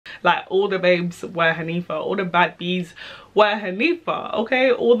Like, all the babes wear Hanifa, all the bad bees wear Hanifa,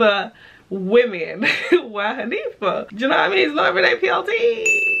 okay? All the women wear Hanifa. Do you know what I mean? It's not everyday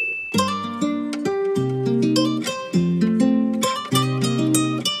PLT.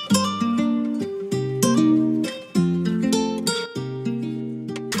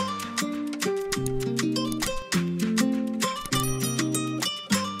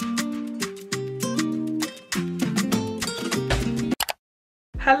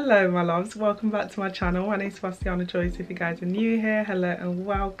 Hello my loves, welcome back to my channel. My name is Sebastiana Joyce. If you guys are new here, hello and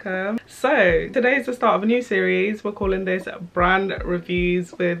welcome. So today is the start of a new series. We're calling this brand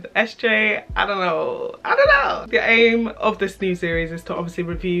reviews with SJ. I don't know. The aim of this new series is to obviously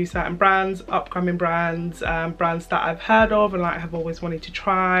review certain brands, upcoming brands, brands that I've heard of and like have always wanted to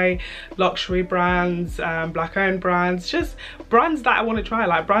try, luxury brands, black owned brands, just brands that I want to try,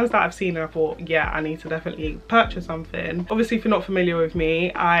 like brands that I've seen and I thought, yeah, I need to definitely purchase something. Obviously, if you're not familiar with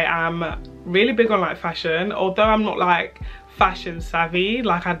me, I am really big on like fashion, although I'm not like fashion savvy.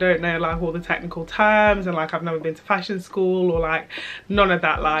 Like, I don't know like all the technical terms, and like I've never been to fashion school or like none of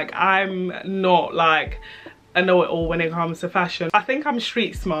that. Like, I'm not like a know-it-all when it comes to fashion. I think I'm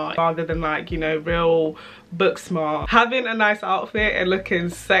street smart rather than like, you know, real book smart. Having a nice outfit and looking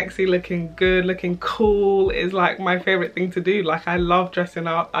sexy, looking good, looking cool is like my favorite thing to do. Like, I love dressing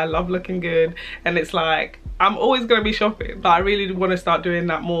up, I love looking good, and it's like I'm always going to be shopping, but I really want to start doing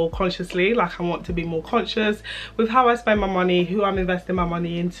that more consciously. Like, I want to be more conscious with how I spend my money, who I'm investing my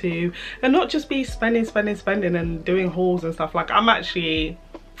money into, and not just be spending and doing hauls and stuff. Like, I'm actually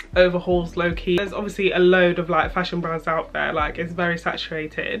over hauls low-key. There's obviously a load of like fashion brands out there, like it's very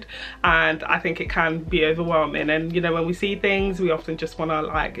saturated, and I think it can be overwhelming. And you know, when we see things, we often just want to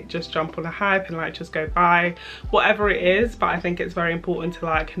like just jump on a hype and like just go buy whatever it is. But I think it's very important to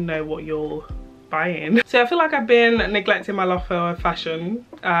like know what you're buying. So I feel like I've been neglecting my love for fashion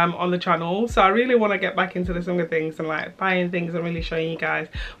on the channel, so I really want to get back into the swing of things and like buying things and really showing you guys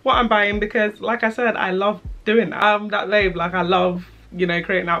what I'm buying, because like I said, I love doing that. I'm that babe, like I love, you know,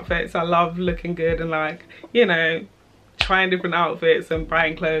 creating outfits. I love looking good and like, you know, trying different outfits and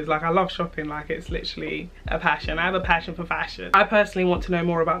buying clothes. Like, I love shopping. Like, it's literally a passion. I have a passion for fashion. I personally want to know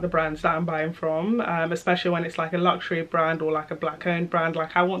more about the brands that I'm buying from, especially when it's like a luxury brand or like a black owned brand.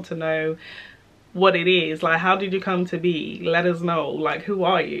 Like, I want to know what it is. Like, how did you come to be? Let us know. Like, who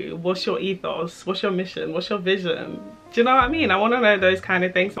are you? What's your ethos? What's your mission? What's your vision? Do you know what I mean? I want to know those kind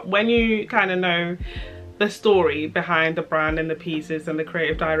of things. When you kind of know the story behind the brand and the pieces and the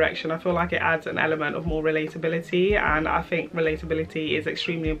creative direction, I feel like it adds an element of more relatability, and I think relatability is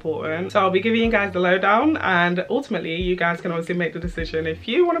extremely important. So I'll be giving you guys the lowdown, and ultimately you guys can obviously make the decision if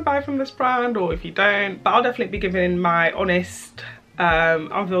you want to buy from this brand or if you don't. But I'll definitely be giving my honest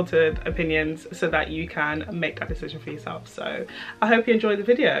unfiltered opinions so that you can make that decision for yourself. So I hope you enjoyed the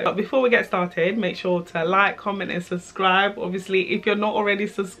video. But before we get started, make sure to like, comment and subscribe. Obviously, if you're not already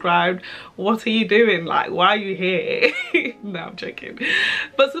subscribed, what are you doing? Like, why are you here? No, I'm joking.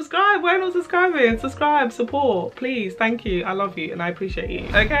 But subscribe. Why not subscribing? Subscribe, support, please. Thank you. I love you and I appreciate you.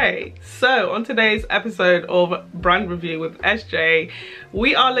 Okay, so on today's episode of brand review with SJ,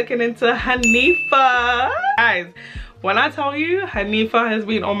 we are looking into Hanifa. Guys, when I tell you, Hanifa has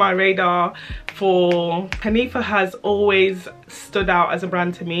been on my radar Hanifa has always stood out as a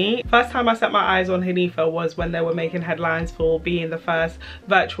brand to me. First time I set my eyes on Hanifa was when they were making headlines for being the first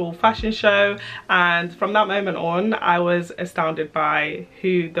virtual fashion show, and from that moment on I was astounded by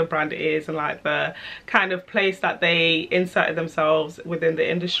who the brand is and like the kind of place that they inserted themselves within the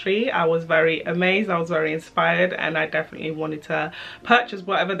industry. I was very amazed, I was very inspired, and I definitely wanted to purchase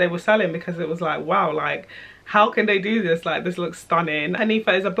whatever they were selling, because it was like, wow, like how can they do this? Like, this looks stunning.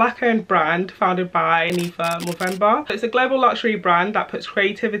 Hanifa is a black owned brand founded by Hanifa. It's a global luxury brand that puts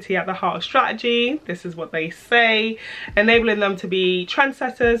creativity at the heart of strategy. This is what they say, enabling them to be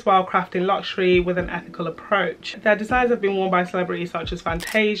trendsetters while crafting luxury with an ethical approach. Their designs have been worn by celebrities such as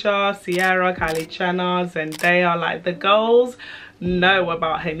Fantasia, Sierra, Kylie Jenner, Zendaya. Like, the girls know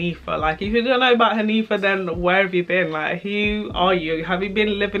about Hanifa. Like, if you don't know about Hanifa, then where have you been? Like, who are you? Have you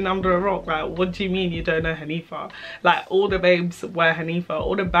been living under a rock? Like, what do you mean you don't know Hanifa? Like, all the babes wear Hanifa,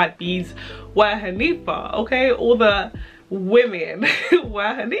 all the bad bees wear Hanifa, okay? All the women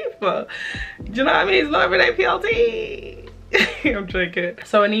wear Hanifa. Do you know what I mean? It's not everyday PLT. I'm joking.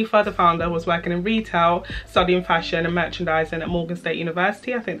 So Hanifa, the founder, was working in retail, studying fashion and merchandising at Morgan State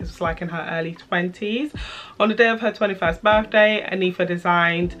University. I think this was like in her early 20s. On the day of her 21st birthday, Hanifa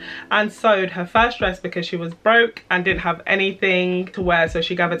designed and sewed her first dress because she was broke and didn't have anything to wear, so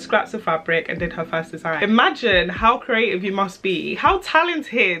she gathered scraps of fabric and did her first design. Imagine how creative you must be, how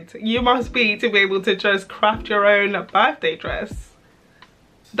talented you must be to be able to just craft your own birthday dress.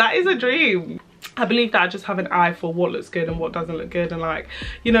 that is a dream. I believe that I just have an eye for what looks good and what doesn't look good, and like,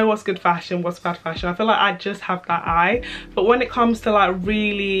 you know, what's good fashion, what's bad fashion. I feel like I just have that eye. But when it comes to like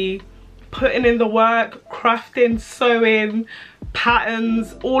really putting in the work, crafting, sewing,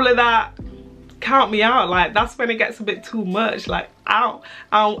 patterns, all of that, count me out. Like, that's when it gets a bit too much. Like, I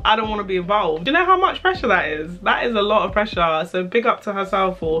don't want to be involved. You know how much pressure that is? That is a lot of pressure. So big up to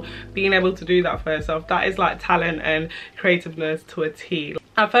herself for being able to do that for herself. That is like talent and creativeness to a T.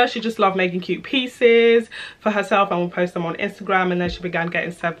 At first, she just loved making cute pieces for herself and would post them on Instagram, and then she began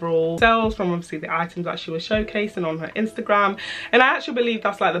getting several sales from obviously the items that she was showcasing on her Instagram. And I actually believe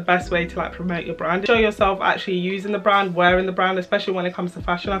that's like the best way to like promote your brand. Show yourself actually using the brand, wearing the brand, especially when it comes to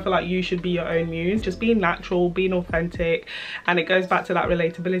fashion. I feel like you should be your own muse. Just being natural, being authentic, and it goes back to that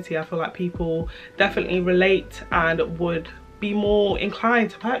relatability. I feel like people definitely relate and would be more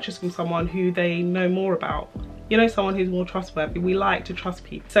inclined to purchase from someone who they know more about. You know, someone who's more trustworthy. We like to trust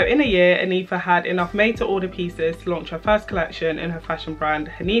people. So in a year, Hanifa had enough made to order pieces to launch her first collection in her fashion brand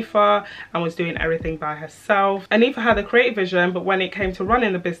Hanifa, and was doing everything by herself. Hanifa had a creative vision, but when it came to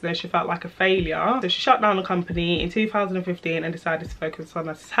running the business, she felt like a failure. So she shut down the company in 2015 and decided to focus on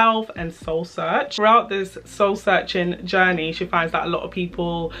herself and soul search. Throughout this soul searching journey, she finds that a lot of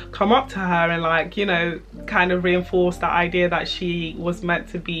people come up to her and like, you know, kind of reinforce that idea that she was meant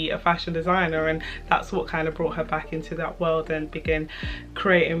to be a fashion designer, and that's what kind of brought her back into that world and begin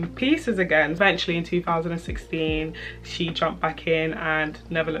creating pieces again. Eventually in 2016 she jumped back in and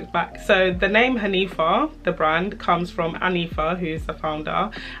never looked back. So the name Hanifa, the brand, comes from Hanifa, who is the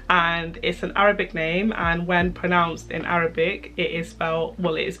founder, and it's an Arabic name, and when pronounced in Arabic it is spelled,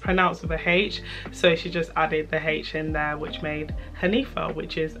 well, it is pronounced with a H, so she just added the H in there, which made Hanifa,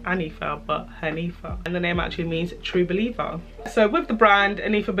 which is Hanifa but Hanifa, and the name actually means true believer. So with the brand,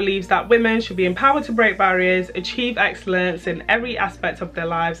 Hanifa believes that women should be empowered to break barriers, achieve excellence in every aspect of their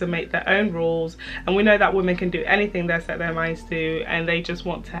lives, and make their own rules. And we know that women can do anything they set their minds to, and they just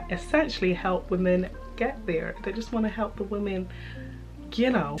want to essentially help women get there. They just want to help the women, you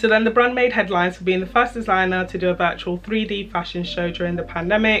know. So then the brand made headlines for being the first designer to do a virtual 3D fashion show during the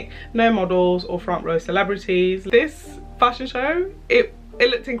pandemic. No models or front row celebrities. This fashion show, it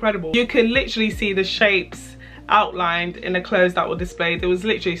looked incredible. You can literally see the shapes outlined in the clothes that were displayed. It was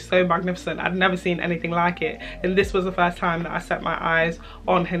literally so magnificent. I'd never seen anything like it, and this was the first time that I set my eyes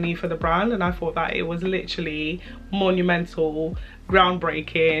on Hanifa the brand, and I thought that it was literally monumental,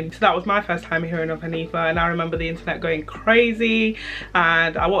 groundbreaking. So that was my first time hearing of Hanifa, and I remember the internet going crazy,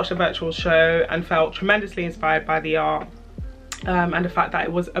 and I watched a virtual show and felt tremendously inspired by the art. And the fact that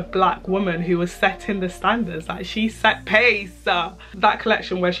it was a black woman who was setting the standards, like she set pace. That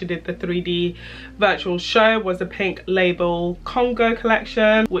collection where she did the 3D virtual show was a pink label Congo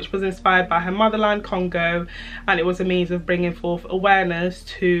collection, which was inspired by her motherland Congo, and it was a means of bringing forth awareness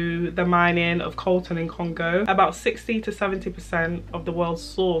to the mining of coltan in Congo. About 60 to 70% of the world's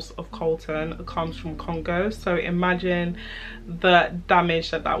source of coltan comes from Congo, so imagine the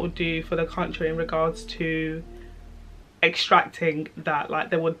damage that would do for the country in regards to extracting that.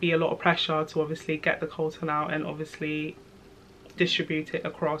 Like, there would be a lot of pressure to obviously get the coltan out and obviously distribute it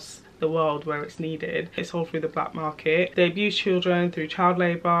across the world where it's needed. It's all through the black market. They abuse children through child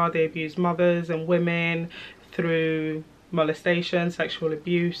labor, they abuse mothers and women through molestation, sexual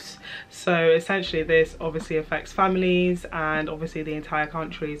abuse. So essentially this obviously affects families, and obviously the entire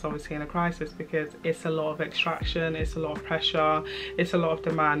country is obviously in a crisis because it's a lot of extraction, it's a lot of pressure, it's a lot of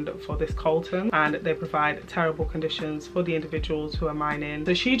demand for this coltan, and they provide terrible conditions for the individuals who are mining.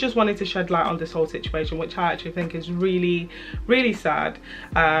 So she just wanted to shed light on this whole situation, which I actually think is really, really sad.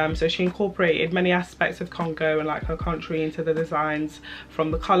 So she incorporated many aspects of Congo and like her country into the designs,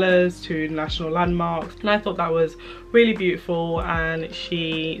 from the colours to national landmarks, and I thought that was really beautiful. And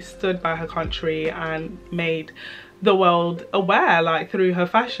she stood by her country and made the world aware, like through her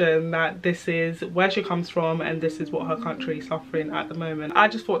fashion, that this is where she comes from and this is what her country is suffering at the moment. I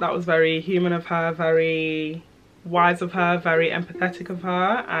just thought that was very human of her, very wise of her, very empathetic of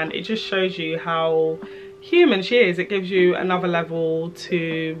her, and it just shows you how human she is. It gives you another level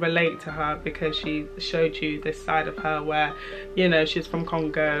to relate to her because she showed you this side of her where, you know, she's from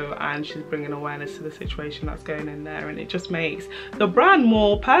Congo and she's bringing awareness to the situation that's going in there, and it just makes the brand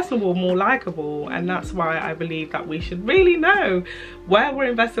more personable, more likable. And that's why I believe that we should really know where we're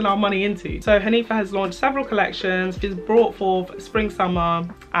investing our money into. So Hanifa has launched several collections. She's brought forth spring, summer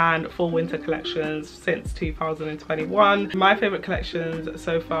and fall winter collections since 2021. My favorite collections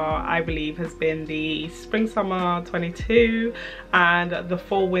so far, I believe, has been the spring summer 22 and the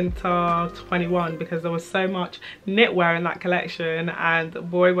fall winter 21, because there was so much knitwear in that collection, and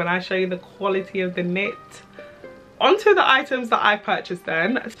boy, when I show you the quality of the knit, onto the items that I purchased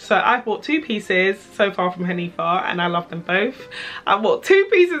then. So I bought 2 pieces so far from Hanifa and I love them both. I bought 2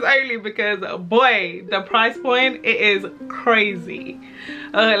 pieces only because boy, the price point, it is crazy.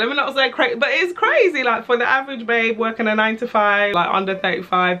 Let me not say crazy, but it's crazy. Like for the average babe working a 9 to 5, like under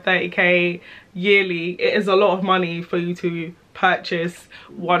 30k yearly, it is a lot of money for you to purchase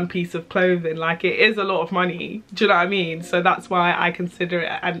one piece of clothing. Like it is a lot of money, do you know what I mean? So that's why I consider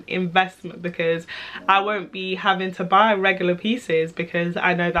it an investment, because I won't be having to buy regular pieces because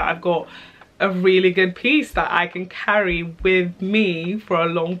I know that I've got a really good piece that I can carry with me for a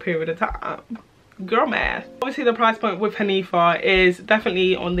long period of time. Girl math. Obviously the price point with Hanifa is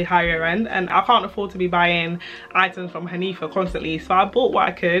definitely on the higher end, and I can't afford to be buying items from Hanifa constantly, so I bought what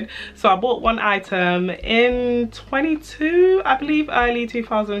I could. So I bought one item in 22, I believe, early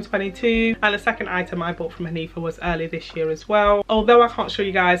 2022, and the second item I bought from Hanifa was early this year as well. Although I can't show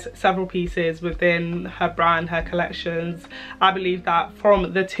you guys several pieces within her brand, her collections, I believe that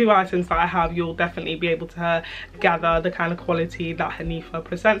from the 2 items that I have, you'll definitely be able to gather the kind of quality that Hanifa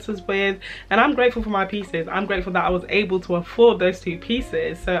presents us with. And I'm grateful for my pieces. I'm grateful that I was able to afford those 2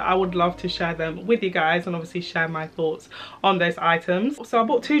 pieces, so I would love to share them with you guys and obviously share my thoughts on those items. So I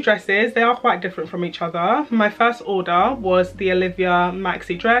bought 2 dresses. They are quite different from each other. My first order was the Olivia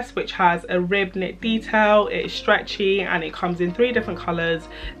maxi dress, which has a rib knit detail. It is stretchy and it comes in 3 different colors: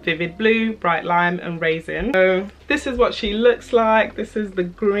 vivid blue, bright lime and raisin. So this is what she looks like. This is the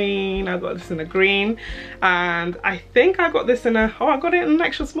green. I got this in a green, and I think I got this in a, oh, I got it in an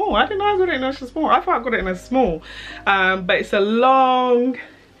extra small. I didn't know I got it in an extra small. I thought I got it in a small, but it's a long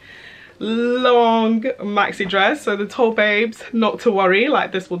maxi dress. So the tall babes, not to worry,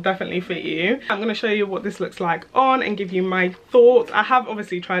 like this will definitely fit you. I'm going to show you what this looks like on and give you my thoughts. I have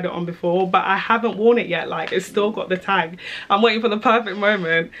obviously tried it on before, but I haven't worn it yet. Like it's still got the tag. I'm waiting for the perfect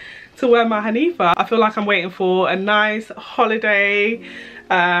moment to wear my Hanifa. I feel like I'm waiting for a nice holiday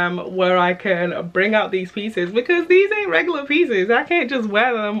where I can bring out these pieces, because these ain't regular pieces. I can't just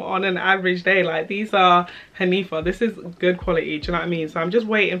wear them on an average day. Like these are Hanifa. This is good quality, do you know what I mean? So I'm just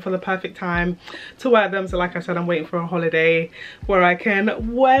waiting for the perfect time to wear them. So like I said, I'm waiting for a holiday where I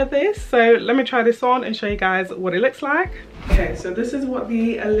can wear this. So let me try this on and show you guys what it looks like. Okay, so this is what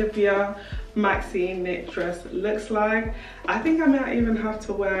the Olivia maxi knit dress looks like. I think I might even have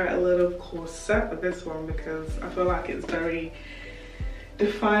to wear a little corset with this one, because I feel like it's very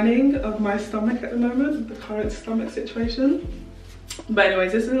defining of my stomach at the moment, the current stomach situation. But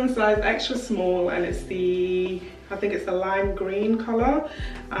anyways, this is in a size extra small, and it's the, I think it's the lime green color,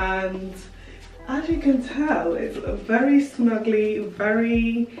 and as you can tell, it's very snugly,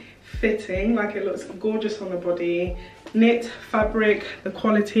 very fitting. Like it looks gorgeous on the body. Knit fabric, the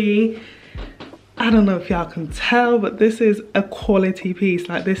quality, I don't know if y'all can tell, but this is a quality piece.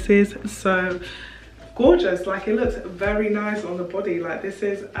 Like this is so gorgeous. Like it looks very nice on the body. Like this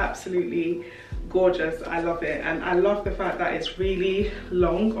is absolutely gorgeous. I love it, and I love the fact that it's really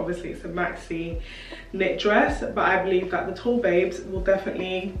long. Obviously it's a maxi knit dress, but I believe that the tall babes will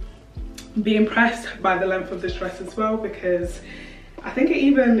definitely be impressed by the length of this dress as well, because I think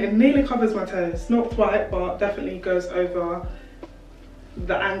it nearly covers my toes. Not quite, but definitely goes over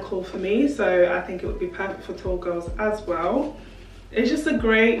the ankle for me. So I think it would be perfect for tall girls as well. It's just a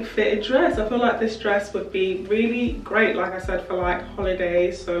great fitted dress. I feel like this dress would be really great, like I said, for like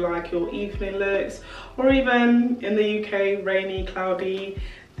holidays. So like your evening looks, or even in the UK, rainy, cloudy,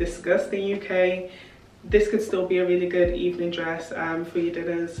 disgusting UK. This could still be a really good evening dress for your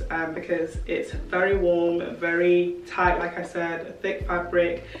dinners, because it's very warm, very tight, like I said, thick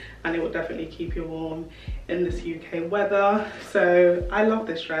fabric, and it will definitely keep you warm in this UK weather. So I love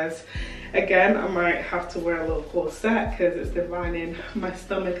this dress. Again, I might have to wear a little corset because it's defining my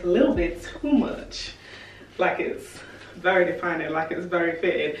stomach a little bit too much. Like it's very defining, like it's very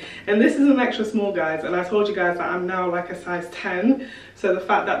fitted. And this is an extra small, guys, and I told you guys that I'm now like a size 10, so the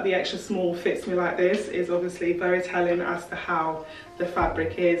fact that the extra small fits me like this is obviously very telling as to how the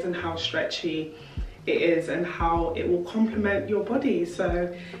fabric is and how stretchy it is and how it will complement your body.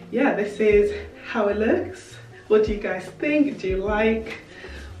 So yeah, this is how it looks. What do you guys think? Do you like?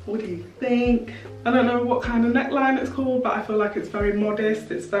 What do you think? I don't know what kind of neckline it's called, but I feel like it's very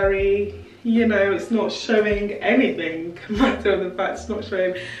modest. It's very, you know, it's not showing anything compared to the fact it's not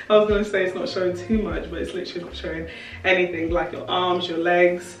showing, I was gonna say it's not showing too much, but it's literally not showing anything. Like your arms, your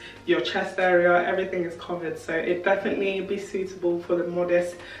legs, your chest area, everything is covered. So it definitely be suitable for the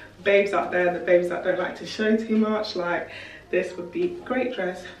modest babes out there, the babes that don't like to show too much. Like this would be a great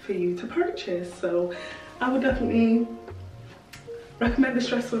dress for you to purchase. So I would definitely recommend this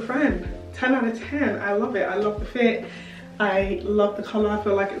dress to a friend. 10 out of 10. I love it. I love the fit. I love the color. I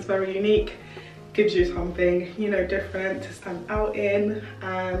feel like it's very unique. gives you something, you know, different to stand out in.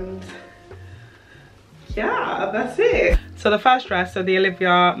 And yeah, that's it. So the first dress, so the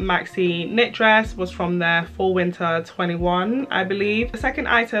Olivia Maxi knit dress, was from their fall winter 21, I believe. The second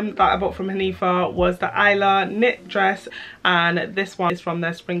item that I bought from Hanifa was the Isla knit dress, and this one is from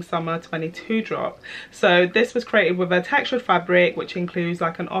their spring summer 22 drop. So this was created with a textured fabric, which includes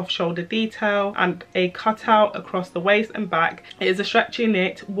like an off shoulder detail and a cutout across the waist and back. It is a stretchy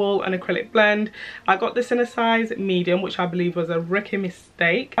knit, wool and acrylic blend. I got this in a size medium, which I believe was a rookie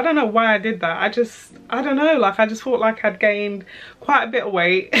mistake. I don't know why I did that. I don't know, like I just thought like I'd gained quite a bit of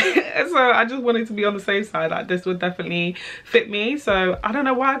weight. So I just wanted to be on the safe side that this would definitely fit me. So I don't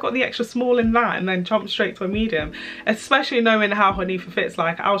know why I got the extra small in that and then jumped straight to a medium, especially knowing how Hanifa fits.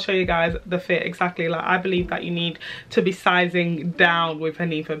 Like I'll show you guys the fit exactly. Like I believe that you need to be sizing down with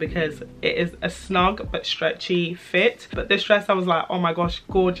Hanifa because it is a snug but stretchy fit. But this dress, I was like, oh my gosh,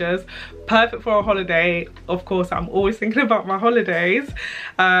 gorgeous, perfect for a holiday. Of course, I'm always thinking about my holidays.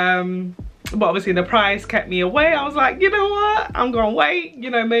 But obviously the price kept me away. I was like, you know what, I'm gonna wait, you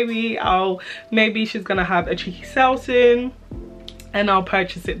know, maybe she's gonna have a cheeky sale soon and I'll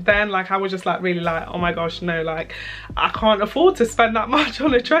purchase it then. Like I was just like really like, oh my gosh, no, like I can't afford to spend that much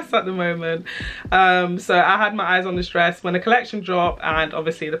on a dress at the moment. So I had my eyes on this dress when the collection dropped, and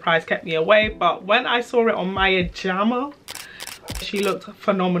obviously the price kept me away. But when I saw it on Maya Jama, she looked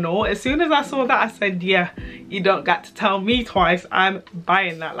phenomenal. As soon as I saw that, I said, yeah, you don't got to tell me twice, I'm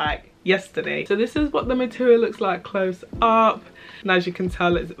buying that like yesterday. So this is what the material looks like close up, and as you can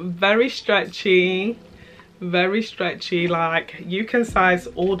tell, it's very stretchy, like you can size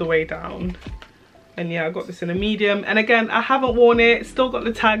all the way down. And yeah, I got this in a medium, and again, I haven't worn it, still got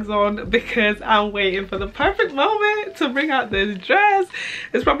the tags on because I'm waiting for the perfect moment to bring out this dress.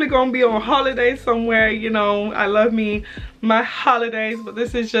 It's probably gonna be on holiday somewhere, you know, I love me my holidays, but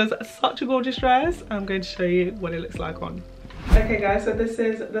this is just such a gorgeous dress. I'm going to show you what it looks like on. Okay guys, so this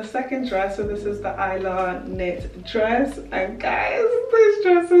is the second dress. So this is the Isla knit dress, and guys, this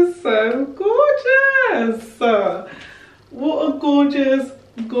dress is so gorgeous. What a gorgeous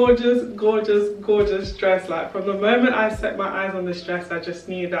dress. Like from the moment I set my eyes on this dress, I just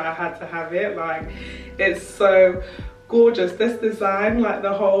knew that I had to have it. Like it's so gorgeous. This design, like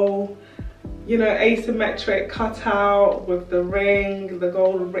the whole, you know, asymmetric cutout with the ring, the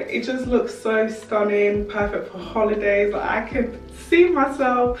gold ring, it just looks so stunning, perfect for holidays. Like I could see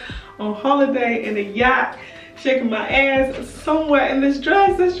myself on holiday in a yacht, shaking my ass somewhere in this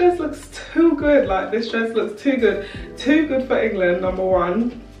dress. This dress looks too good. Like this dress looks too good for England, number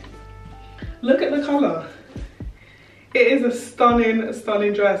one. Look at the color. It is a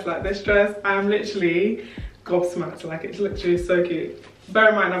stunning dress. Like this dress, I'm literally gobsmacked. Like it's literally so cute. Bear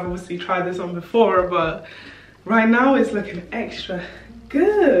in mind, I've obviously tried this on before, but right now it's looking extra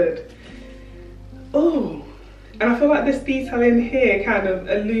good. Oh, and I feel like this detail in here kind of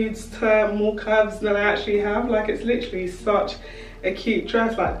alludes to more curves than I actually have. Like it's literally such a cute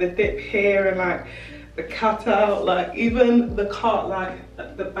dress. Like the dip here and like the cutout, like even the cut like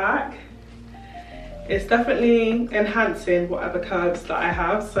at the back. It's definitely enhancing whatever curves that I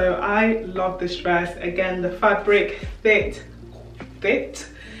have. So I love this dress. Again, the fabric, thick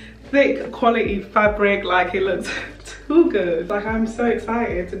quality fabric. Like it looks too good. Like I'm so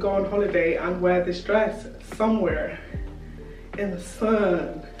excited to go on holiday and wear this dress somewhere in the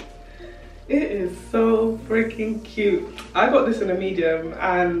sun. It is so freaking cute. I got this in a medium,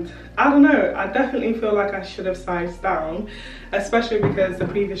 and I don't know, I definitely feel like I should have sized down, especially because the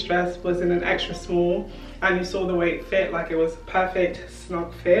previous dress was in an extra small and you saw the way it fit. Like it was perfect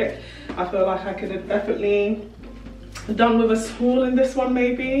snug fit. I feel like I could have definitely done with a small in this one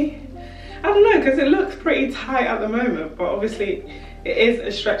maybe. I don't know, because it looks pretty tight at the moment, but obviously it is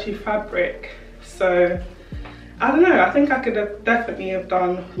a stretchy fabric. So I don't know, I think I could have definitely have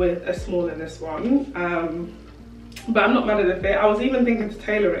done with a small in this one. But I'm not mad at the fit. I was even thinking to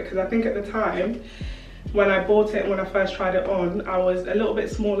tailor it, because I think at the time when I bought it and when I first tried it on, I was a little bit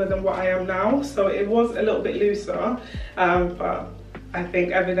smaller than what I am now. So it was a little bit looser, but I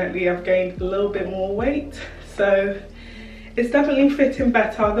think evidently I've gained a little bit more weight. So it's definitely fitting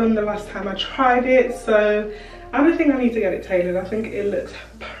better than the last time I tried it. So I don't think I need to get it tailored. I think it looks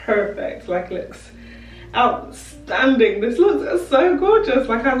perfect. Like it looks outstanding. This looks so gorgeous.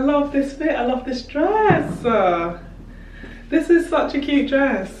 Like I love this fit. I love this dress. This is such a cute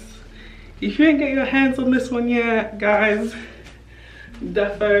dress. If you ain't get your hands on this one yet, guys,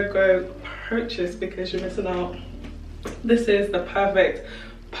 defo go purchase, because you're missing out. This is the perfect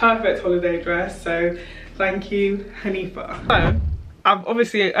holiday dress. So thank you, Hanifa. So I've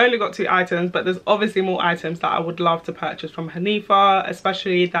obviously only got 2 items, but there's obviously more items that I would love to purchase from Hanifa,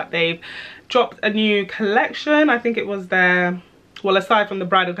 especially that they've dropped a new collection. I think it was their, well, aside from the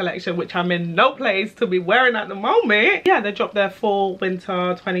bridal collection, which I'm in no place to be wearing at the moment, yeah, they dropped their fall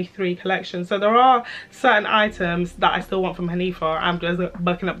winter 23 collection. So there are certain items that I still want from Hanifa. I'm just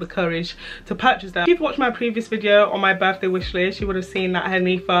bucking up the courage to purchase them. If you've watched my previous video on my birthday wish list, you would have seen that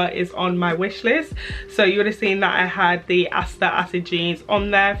Hanifa is on my wish list. So you would have seen that I had the Asta Acid jeans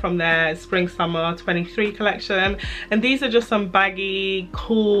on there from their spring summer 23 collection, and these are just some baggy,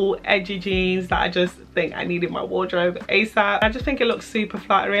 cool, edgy jeans that I just think I need in my wardrobe ASAP. I just think it looks super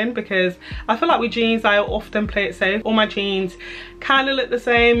flattering, because I feel like with jeans I often play it safe. All my jeans kind of look the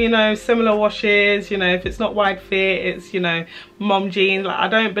same, you know, similar washes, you know, if it's not wide fit, it's, you know, mom jeans. Like, I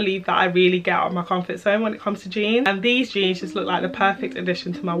don't believe that I really get out of my comfort zone when it comes to jeans, and these jeans just look like the perfect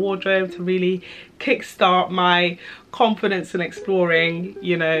addition to my wardrobe to really kickstart my confidence in exploring,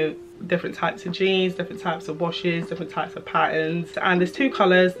 you know, different types of jeans, different types of washes, different types of patterns. And there's 2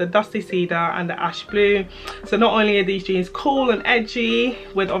 colors, the dusty cedar and the ash blue. So not only are these jeans cool and edgy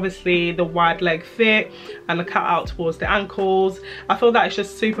with obviously the wide leg fit and the cut out towards the ankles, I feel that it's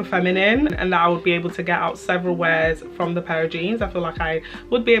just super feminine, and that I would be able to get out several wears from the pair of jeans. I feel like I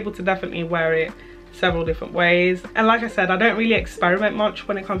would be able to definitely wear it several different ways. And like I said, I don't really experiment much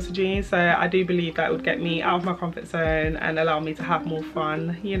when it comes to jeans, so I do believe that it would get me out of my comfort zone and allow me to have more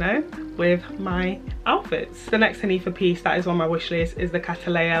fun, you know, with my outfits. The next Hanifa piece that is on my wish list is the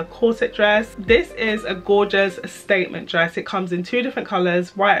Catalea corset dress. This is a gorgeous statement dress. It comes in 2 different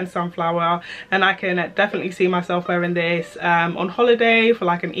colors, white and sunflower, and I can definitely see myself wearing this on holiday for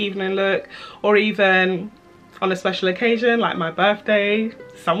like an evening look, or even on a special occasion like my birthday,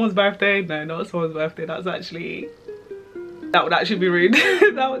 someone's birthday. No, not someone's birthday, that would actually be rude.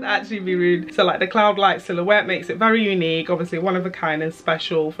 That would actually be rude. So like the cloud light silhouette makes it very unique, obviously one of a kind and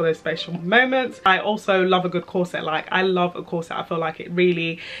special for those special moments. I also love a good corset. Like, I love a corset. I feel like it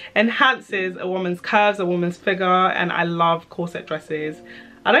really enhances a woman's curves, a woman's figure, and I love corset dresses.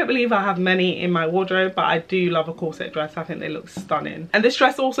 I don't believe I have many in my wardrobe, but I do love a corset dress. I think they look stunning. And this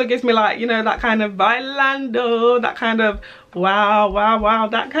dress also gives me, like, you know, that kind of bailando, that kind of wow, wow, wow,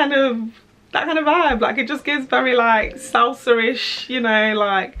 that kind of vibe. Like, it just gives very like salsa-ish, you know,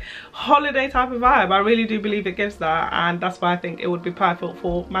 like holiday type of vibe. I really do believe it gives that, and that's why I think it would be perfect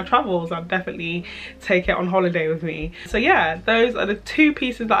for my travels. I'd definitely take it on holiday with me. So yeah, those are the 2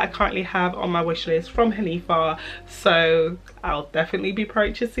 pieces that I currently have on my wish list from Hanifa, so I'll definitely be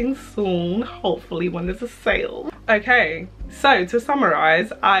purchasing soon, hopefully when there's a sale. Okay, so to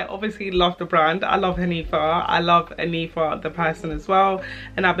summarize, I obviously love the brand. I love Hanifa. I love Hanifa the person as well,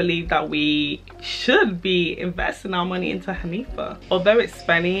 and I believe that we should be investing our money into Hanifa. Although it's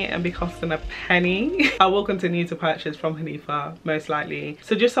spenny and be costing a penny, I will continue to purchase from Hanifa most likely.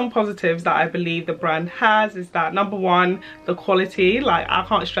 So just some positives that I believe the brand has is that, number 1, the quality. Like, I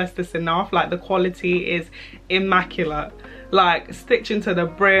can't stress this enough, like the quality is immaculate. Like, stitching to the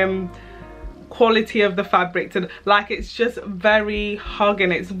brim, quality of the fabric, to like, it's just very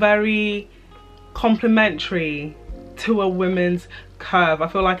hugging, it's very complimentary to a woman's curve. I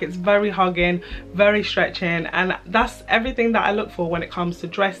feel like it's very hugging, very stretching, and that's everything that I look for when it comes to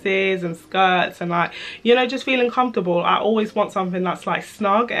dresses and skirts, and like, you know, just feeling comfortable. I always want something that's like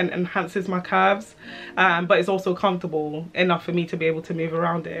snug and enhances my curves, but it's also comfortable enough for me to be able to move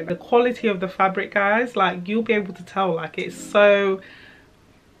around in. The quality of the fabric, guys, like, you'll be able to tell, like, it's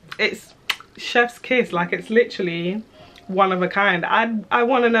chef's kiss. Like, it's literally one of a kind. I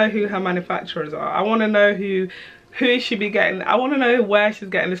want to know who her manufacturers are. I want to know who she be getting. I want to know where she's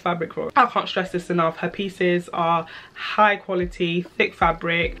getting this fabric from. I can't stress this enough. Her pieces are high quality, thick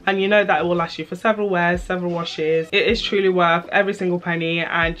fabric, and you know that it will last you for several wears, several washes. It is truly worth every single penny,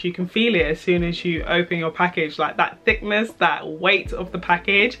 and you can feel it as soon as you open your package. Like, that thickness, that weight of the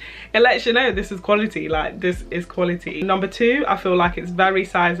package, it lets you know this is quality. Like, this is quality. Number 2, I feel like it's very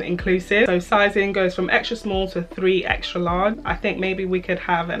size inclusive. So sizing goes from extra small to 3 extra large. I think maybe we could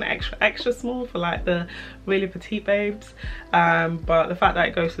have an extra small for like the really petite babes, but the fact that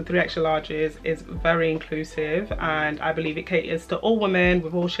it goes to 3 extra larges is very inclusive, and I believe it caters to all women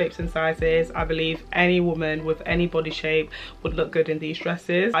with all shapes and sizes. I believe any woman with any body shape would look good in these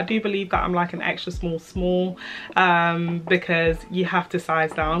dresses. I do believe that I'm like an extra small, because you have to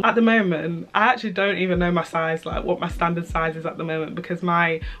size down. At the moment, I actually don't even know my size, like what my standard size is at the moment, because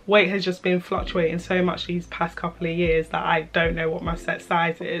my weight has just been fluctuating so much these past couple of years that I don't know what my set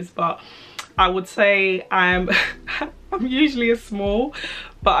size is. But I would say I'm I'm usually a small,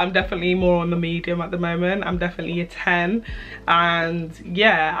 but I'm definitely more on the medium at the moment. I'm definitely a 10, and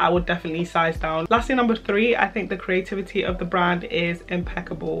yeah, I would definitely size down. Lastly, number 3, I think the creativity of the brand is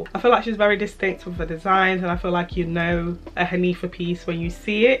impeccable. I feel like she's very distinct with the designs, and I feel like you know a Hanifa piece when you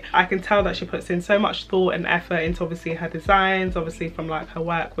see it. I can tell that she puts in so much thought and effort into obviously her designs, obviously from like her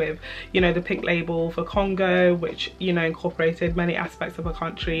work with, you know, the pink label for Congo, which, you know, incorporated many aspects of her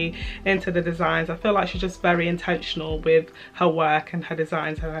country into the designs. I feel like she's just very intentional with her work and her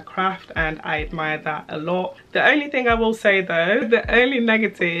designs and her craft, and I admire that a lot. The only thing I will say though, the only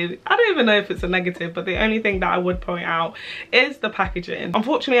negative, I don't even know if it's a negative, but the only thing that I would point out is the packaging.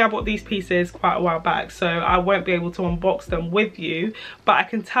 Unfortunately, I bought these pieces quite a while back, so I won't be able to unbox them with you, but I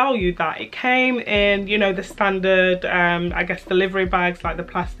can tell you that it came in, you know, the standard I guess delivery bags, like the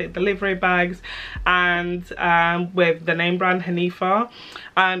plastic delivery bags, and with the name brand Hanifa,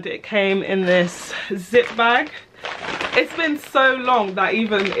 and it came in this zip bag. It's been so long that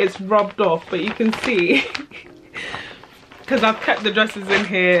even it's rubbed off, but you can see because I've kept the dresses in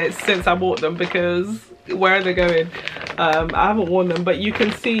here since I bought them, because where are they going? I haven't worn them, but you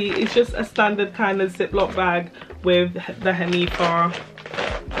can see it's just a standard kind of Ziploc bag with the Hanifa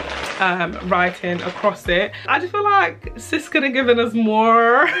writing across it. I just feel like sis could have given us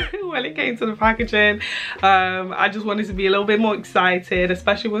more when it came to the packaging. I just wanted to be a little bit more excited,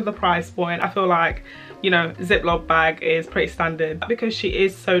 especially with the price point. I feel like, you know, Ziploc bag is pretty standard, because she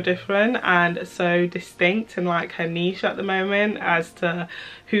is so different and so distinct in like her niche at the moment as to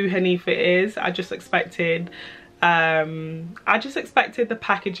who Hanifa is. I just expected the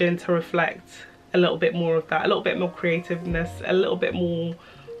packaging to reflect a little bit more of that, a little bit more creativeness, a little bit more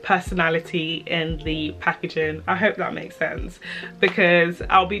personality in the packaging. I hope that makes sense, because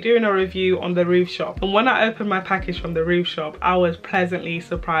I'll be doing a review on the Roof Shop, and when I opened my package from the Roof Shop, I was pleasantly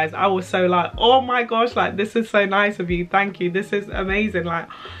surprised. I was so like, oh my gosh, like this is so nice of you, thank you, this is amazing. Like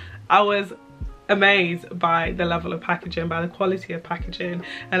I was amazed by the level of packaging, by the quality of packaging,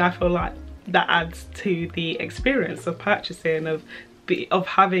 and I feel like that adds to the experience of purchasing, of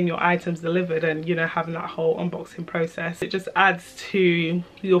having your items delivered, and you know, having that whole unboxing process. It just adds to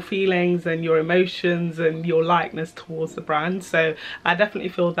your feelings and your emotions and your likeness towards the brand. So I definitely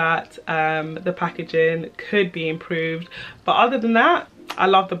feel that the packaging could be improved, but other than that, I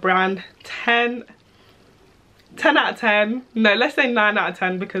love the brand. 10 out of 10, no, let's say 9 out of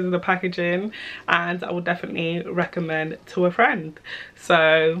 10 because of the packaging, and I would definitely recommend to a friend.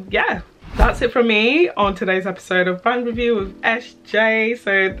 So yeah, that's it from me on today's episode of brand review with SJ.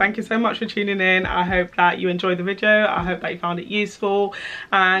 So thank you so much for tuning in. I hope that you enjoyed the video. I hope that you found it useful,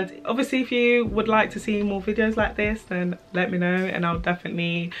 and obviously if you would like to see more videos like this, then let me know and I'll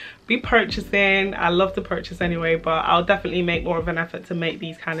definitely be purchasing. I love to purchase anyway, but I'll definitely make more of an effort to make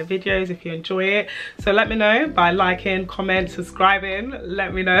these kind of videos if you enjoy it. So let me know by liking, comment, subscribing,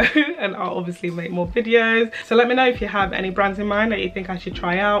 let me know and I'll obviously make more videos. So let me know if you have any brands in mind that you think I should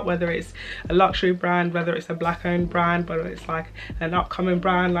try out, whether it's a luxury brand, whether it's a black owned brand, whether it's like an upcoming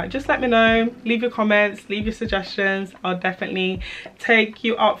brand. Like, just let me know, leave your comments, leave your suggestions. I'll definitely take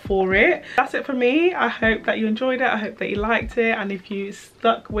you up for it. That's it from me. I hope that you enjoyed it, I hope that you liked it, and if you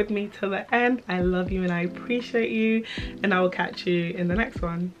stuck with me till the end, I love you and I appreciate you, and I will catch you in the next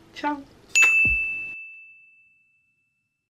one. Ciao.